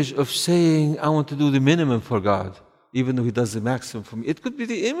the image of saying, I want to do the minimum for God, even though He does the maximum for me. It could be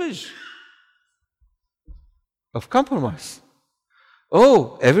the image of compromise.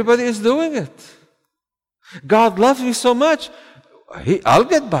 Oh, everybody is doing it. God loves me so much, I'll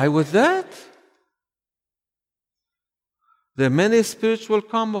get by with that. There are many spiritual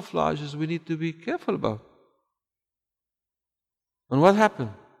camouflages we need to be careful about. And what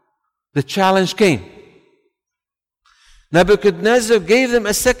happened? The challenge came. Nebuchadnezzar gave them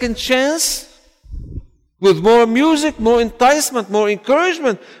a second chance with more music, more enticement, more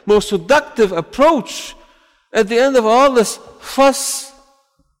encouragement, more seductive approach. At the end of all this fuss,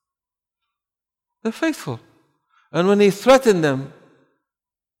 They're faithful. And when he threatened them,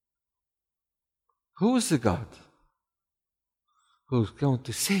 who is the God who's going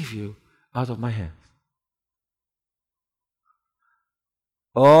to save you out of my hands?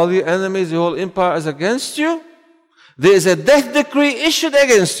 All your enemies, the whole empire is against you. There is a death decree issued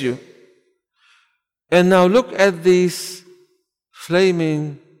against you. And now look at this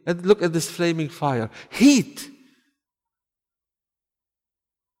flaming fire. Heat.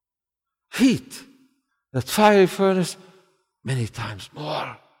 That fiery furnace, many times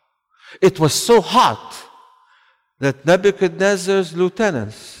more. It was so hot that Nebuchadnezzar's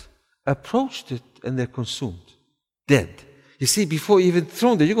lieutenants approached it and they're consumed, dead. You see, before you even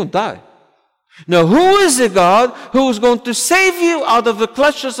thrown there, you're going to die. Now, who is the God who is going to save you out of the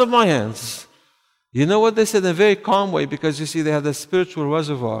clutches of my hands? You know what they said in a very calm way, because you see, they had a spiritual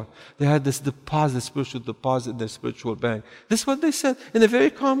reservoir. They had this spiritual deposit in their spiritual bank. This is what they said in a very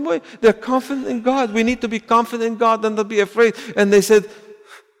calm way. They're confident in God. We need to be confident in God and not be afraid. And they said,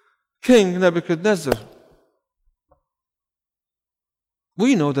 King Nebuchadnezzar,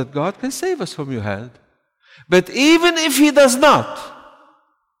 we know that God can save us from your hand. But even if He does not,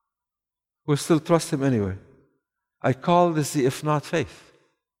 we'll still trust Him anyway. I call this the if not faith.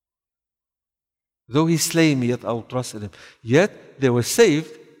 Though He slay me, yet I will trust in Him. Yet they were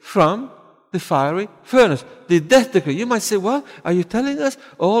saved from the fiery furnace, the death decree. You might say, well, are you telling us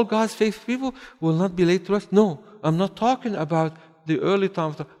all God's faithful people will not be laid to rest? No, I'm not talking about the early time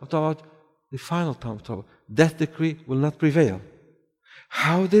of trouble. I'm talking about the final time of trouble. Death decree will not prevail.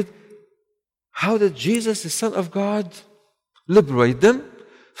 How did Jesus, the Son of God, liberate them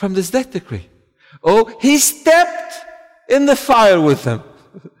from this death decree? Oh, He stepped in the fire with them.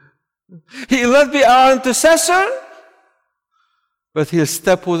 He'll not be our intercessor, but He'll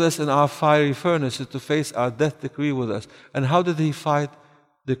step with us in our fiery furnaces to face our death decree with us. And how did He fight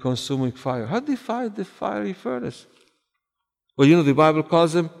the consuming fire? How did He fight the fiery furnace? Well, you know, the Bible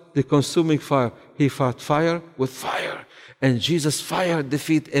calls Him the consuming fire. He fought fire with fire. And Jesus' fire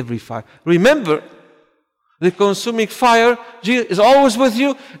defeat every fire. Remember, the consuming fire is always with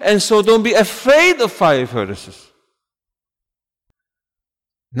you, and so don't be afraid of fiery furnaces.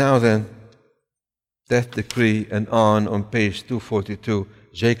 Now then, death decree and on page 242,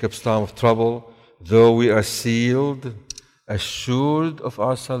 Jacob's time of trouble. Though we are sealed, assured of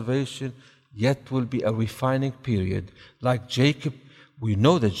our salvation, yet will be a refining period. Like Jacob, we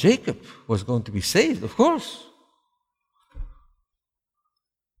know that Jacob was going to be saved, of course.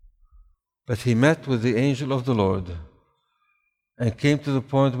 But he met with the angel of the Lord and came to the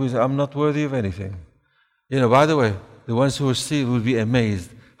point where he said, I'm not worthy of anything. You know, by the way, the ones who are sealed will be amazed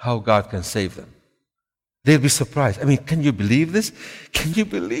how God can save them. They'll be surprised. I mean, can you believe this? Can you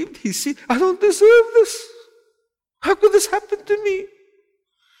believe He's sealed? I don't deserve this. How could this happen to me?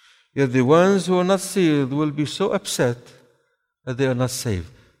 Yet the ones who are not sealed will be so upset that they are not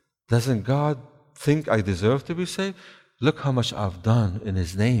saved. Doesn't God think I deserve to be saved? Look how much I've done in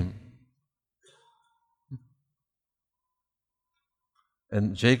His name.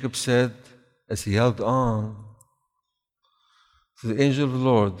 And Jacob said, as he held on to the angel of the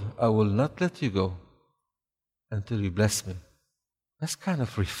Lord, I will not let you go until you bless me. That's kind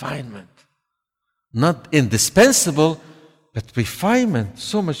of refinement. Not indispensable, but refinement,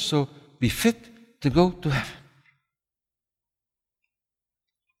 so much so, be fit to go to heaven.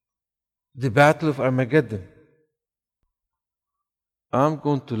 The Battle of Armageddon. I'm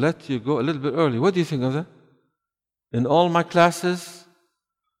going to let you go a little bit early. What do you think of that? In all my classes,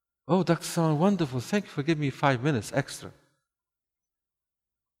 oh, Dr. Samaan, wonderful. Thank you for giving me 5 minutes extra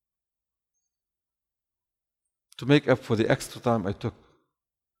to make up for the extra time I took.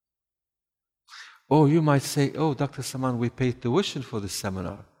 Oh, you might say, oh, Dr. Samaan, we paid tuition for this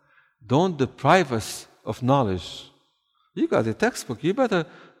seminar. Don't deprive us of knowledge. You got a textbook. You better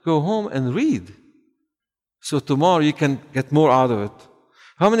go home and read. So tomorrow you can get more out of it.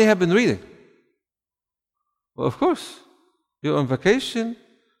 How many have been reading? Well, of course. You're on vacation.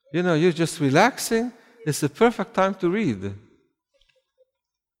 You know, you're just relaxing. It's the perfect time to read.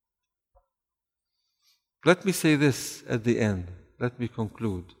 Let me say this at the end. Let me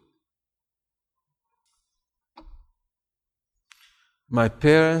conclude. My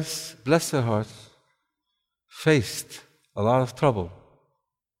parents, bless their hearts, faced a lot of trouble.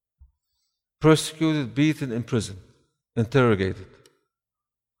 Persecuted, beaten, imprisoned, interrogated.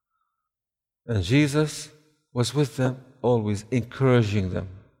 And Jesus was with them, always encouraging them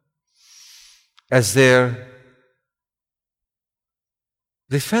as their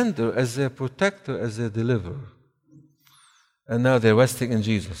defender, as their protector, as their deliverer. And now they're resting in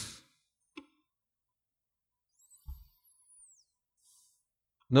Jesus.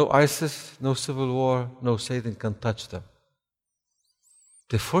 No ISIS, no civil war, no Satan can touch them.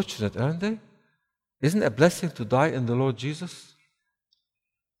 They're fortunate, aren't they? Isn't it a blessing to die in the Lord Jesus?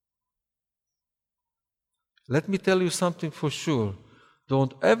 Let me tell you something for sure.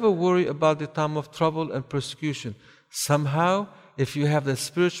 Don't ever worry about the time of trouble and persecution. Somehow, if you have the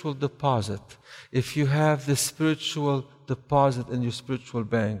spiritual deposit, if you have the spiritual deposit in your spiritual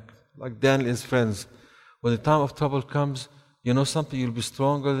bank, like Daniel and his friends, when the time of trouble comes, you know something, you'll be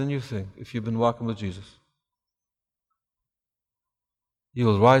stronger than you think if you've been walking with Jesus. You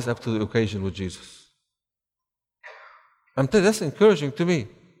will rise up to the occasion with Jesus. I'm telling you, that's encouraging to me.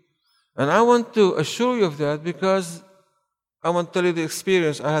 And I want to assure you of that because I want to tell you the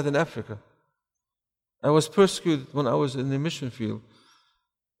experience I had in Africa. I was persecuted when I was in the mission field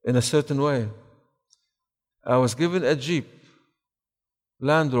in a certain way. I was given a Jeep,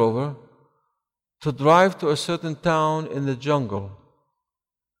 Land Rover, to drive to a certain town in the jungle.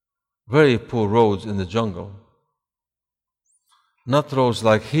 Very poor roads in the jungle. Not roads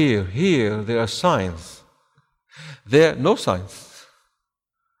like here. Here, there are signs. There, no signs.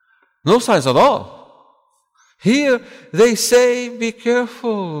 No signs at all. Here, they say, be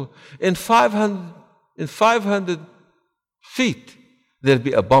careful. In 500 feet, there'll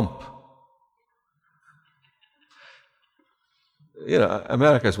be a bump. You know,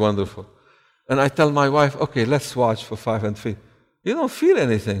 America is wonderful. And I tell my wife, okay, let's watch for 500 feet. You don't feel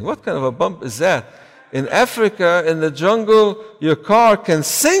anything. What kind of a bump is that? In Africa, in the jungle, your car can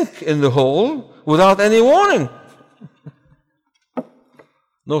sink in the hole without any warning.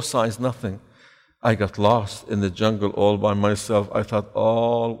 No signs, nothing. I got lost in the jungle all by myself. I thought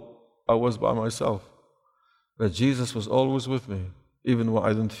I was by myself. But Jesus was always with me, even when I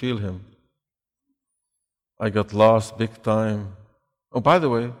didn't feel Him. I got lost big time. Oh, by the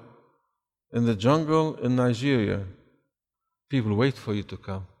way, in the jungle in Nigeria, people wait for you to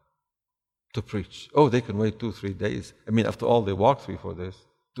come to preach. Oh, they can wait 2-3 days. I mean, after all, they walk 3-4 days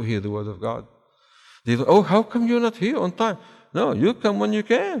to hear the word of God. They go, oh, how come you're not here on time? No, you come when you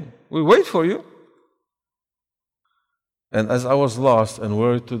can. We wait for you. And as I was lost and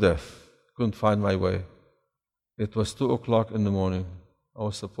worried to death, couldn't find my way, it was 2 o'clock in the morning. I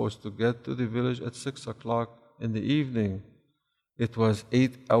was supposed to get to the village at 6 o'clock in the evening. It was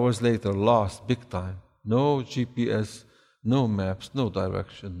 8 hours later, lost big time. No GPS, no maps, no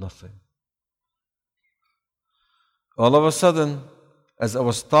direction, nothing. All of a sudden, as I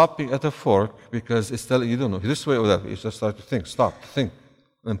was stopping at a fork, because it's telling you don't know this way or that way, you just start to think, stop, think,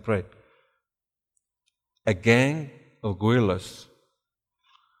 and pray. A gang of guerrillas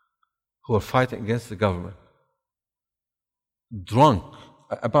who are fighting against the government, drunk,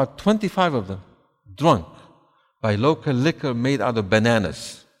 about 25 of them, drunk by local liquor made out of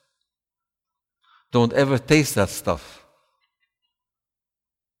bananas. Don't ever taste that stuff.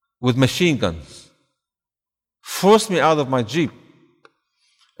 With machine guns. Forced me out of my Jeep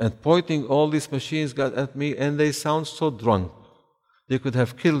and pointing all these machine guns at me, and they sound so drunk. They could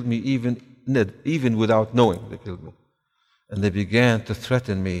have killed me even without knowing they killed me. And they began to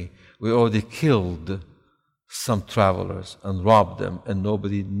threaten me. We already killed some travelers and robbed them, and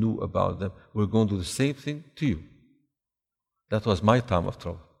nobody knew about them. We're going to do the same thing to you. That was my time of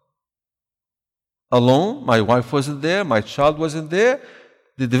trouble. Alone, my wife wasn't there, my child wasn't there,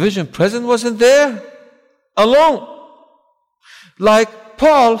 the division president wasn't there. Alone. Like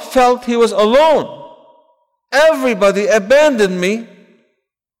Paul felt he was alone. Everybody abandoned me.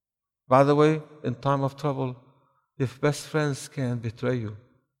 By the way, in time of trouble, if best friends can betray you,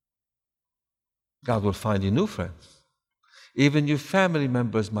 God will find you new friends. Even your family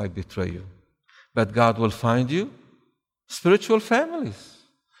members might betray you. But God will find you spiritual families.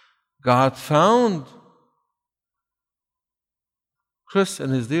 God found Chris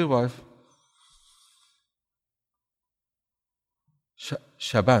and his dear wife,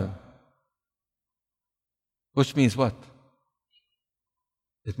 Samaan, which means what?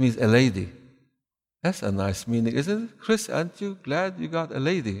 It means a lady. That's a nice meaning, isn't it? Chris, aren't you glad you got a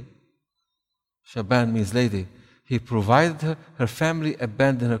lady? Samaan means lady. He provided her, her family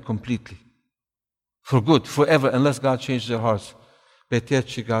abandoned her completely. For good, forever, unless God changed their hearts. But yet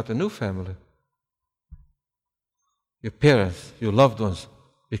she got a new family. Your parents, your loved ones,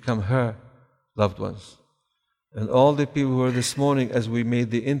 become her loved ones. And all the people who were this morning, as we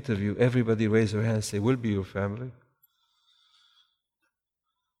made the interview, everybody raised their hand and said, we'll be your family.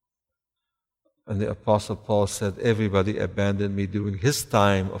 And the Apostle Paul said, everybody abandoned me during his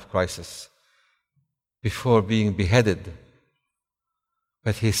time of crisis, before being beheaded.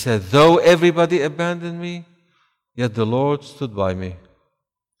 But he said, though everybody abandoned me, yet the Lord stood by me.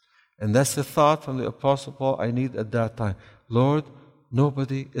 And that's the thought from the Apostle Paul I need at that time. Lord,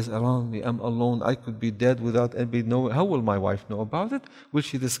 Nobody is around me. I'm alone. I could be dead without anybody knowing. How will my wife know about it? Will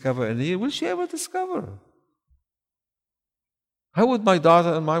she discover in a year? Will she ever discover? How would my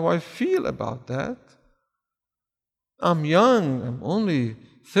daughter and my wife feel about that? I'm young. I'm only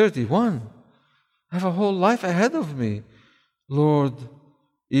 31. I have a whole life ahead of me. Lord,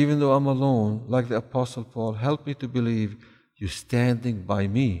 even though I'm alone, like the Apostle Paul, help me to believe you're standing by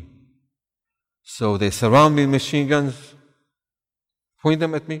me. So they surround me with machine guns, point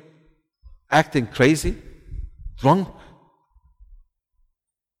them at me, acting crazy, drunk.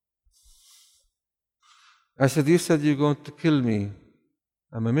 I said, you said you're going to kill me.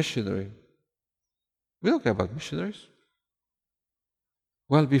 I'm a missionary. We don't care about missionaries.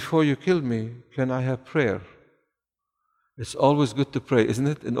 Well, before you kill me, can I have prayer? It's always good to pray, isn't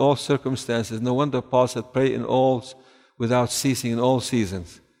it? In all circumstances. No wonder Paul said, pray in all, without ceasing in all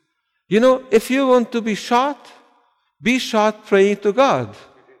seasons. You know, if you want to be shot praying to God.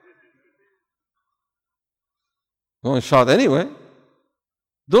 Don't shot anyway.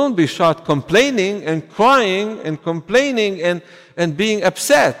 Don't be shot complaining and crying and complaining and being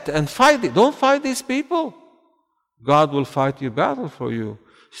upset and fighting. Don't fight these people. God will fight your battle for you.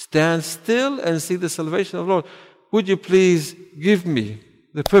 Stand still and see the salvation of the Lord. Would you please give me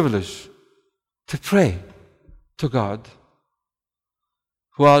the privilege to pray to God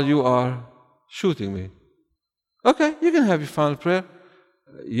while you are shooting me? Okay, you can have your final prayer.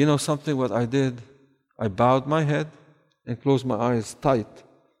 You know something, what I did? I bowed my head and closed my eyes tight.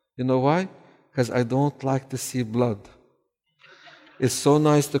 You know why? Because I don't like to see blood. It's so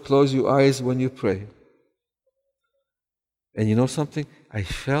nice to close your eyes when you pray. And you know something? I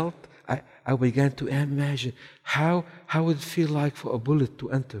began to imagine how would it feel like for a bullet to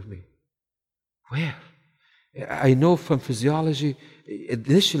enter me. Where? I know from physiology,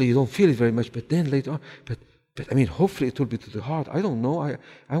 initially you don't feel it very much, but then later on, but I mean, hopefully it will be to the heart. I don't know.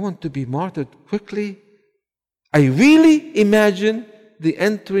 I want to be martyred quickly. I really imagine the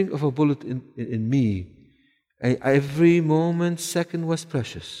entering of a bullet in me. Every moment, second was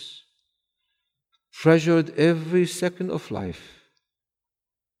precious. Treasured every second of life.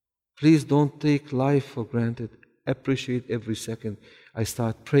 Please don't take life for granted. Appreciate every second. I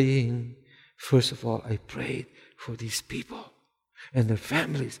start praying. First of all, I prayed for these people and their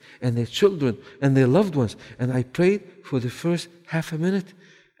families and their children and their loved ones. And I prayed for the first half a minute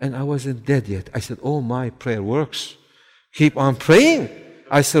and I wasn't dead yet. I said, oh, my prayer works. Keep on praying.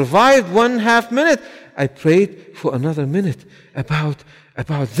 I survived 1/2 minute. I prayed for another minute about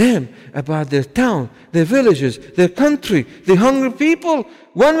them, about their town, their villages, their country, the hungry people.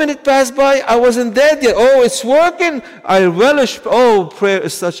 1 minute passed by, I wasn't dead yet. Oh, it's working. I relish. Oh, prayer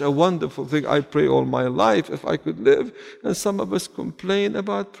is such a wonderful thing. I pray all my life if I could live. And some of us complain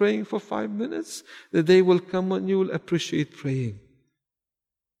about praying for 5 minutes. The day will come when you will appreciate praying.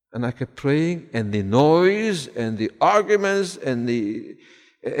 And I kept praying, and the noise and the arguments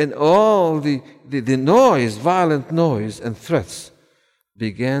and all the noise, violent noise and threats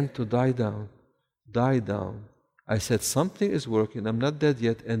began to die down. I said, something is working. I'm not dead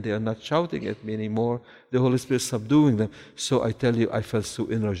yet, and they are not shouting at me anymore. The Holy Spirit is subduing them. So I tell you, I felt so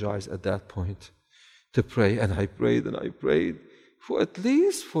energized at that point to pray. And I prayed for at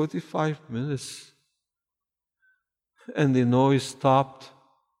least 45 minutes. And the noise stopped.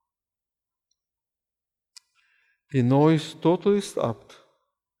 The noise totally stopped.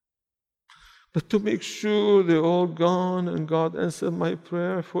 But to make sure they're all gone and God answered my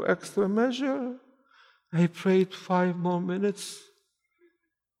prayer for extra measure, I prayed 5 more minutes.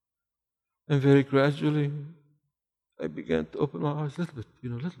 And very gradually, I began to open my eyes a little bit.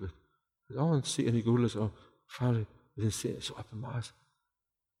 I don't want to see any gorillas or finally I didn't see it. So I opened my eyes.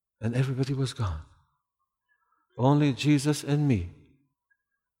 And everybody was gone. Only Jesus and me.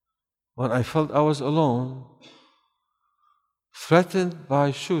 When I felt I was alone, threatened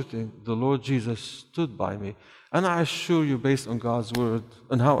by shooting, the Lord Jesus stood by me. And I assure you, based on God's word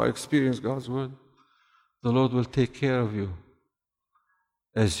and how I experience God's word, the Lord will take care of you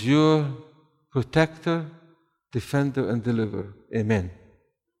as your protector, defender, and deliverer. Amen.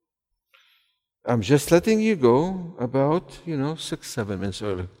 I'm just letting you go about, 6-7 minutes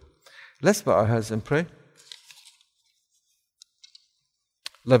early. Let's bow our heads and pray.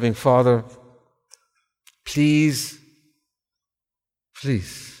 Loving Father, please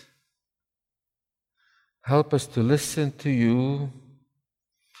help us to listen to you.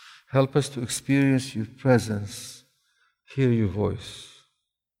 Help us to experience your presence, hear your voice,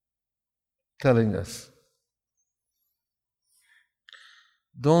 telling us.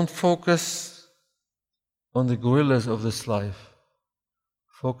 Don't focus on the gorillas of this life.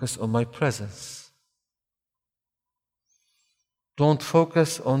 Focus on my presence. Don't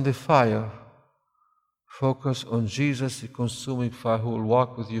focus on the fire. Focus on Jesus, the consuming fire, who will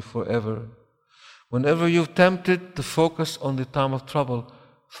walk with you forever. Whenever you're tempted to focus on the time of trouble,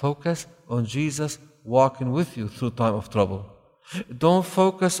 focus on Jesus walking with you through time of trouble. Don't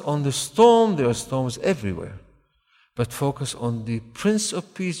focus on the storm. There are storms everywhere. But focus on the Prince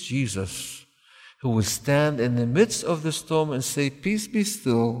of Peace, Jesus, who will stand in the midst of the storm and say, "Peace be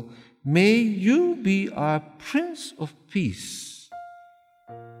still. May you be our Prince of Peace,"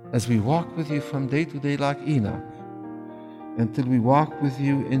 as we walk with you from day to day like Enoch, until we walk with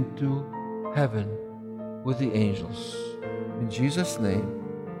you into heaven with the angels. In Jesus' name,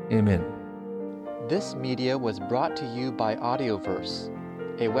 amen. This media was brought to you by Audioverse,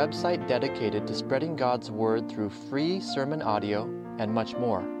 a website dedicated to spreading God's Word through free sermon audio and much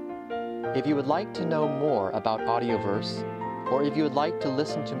more. If you would like to know more about Audioverse, or if you would like to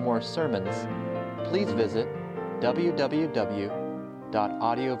listen to more sermons, please visit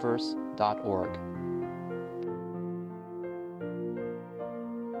www.audioverse.org.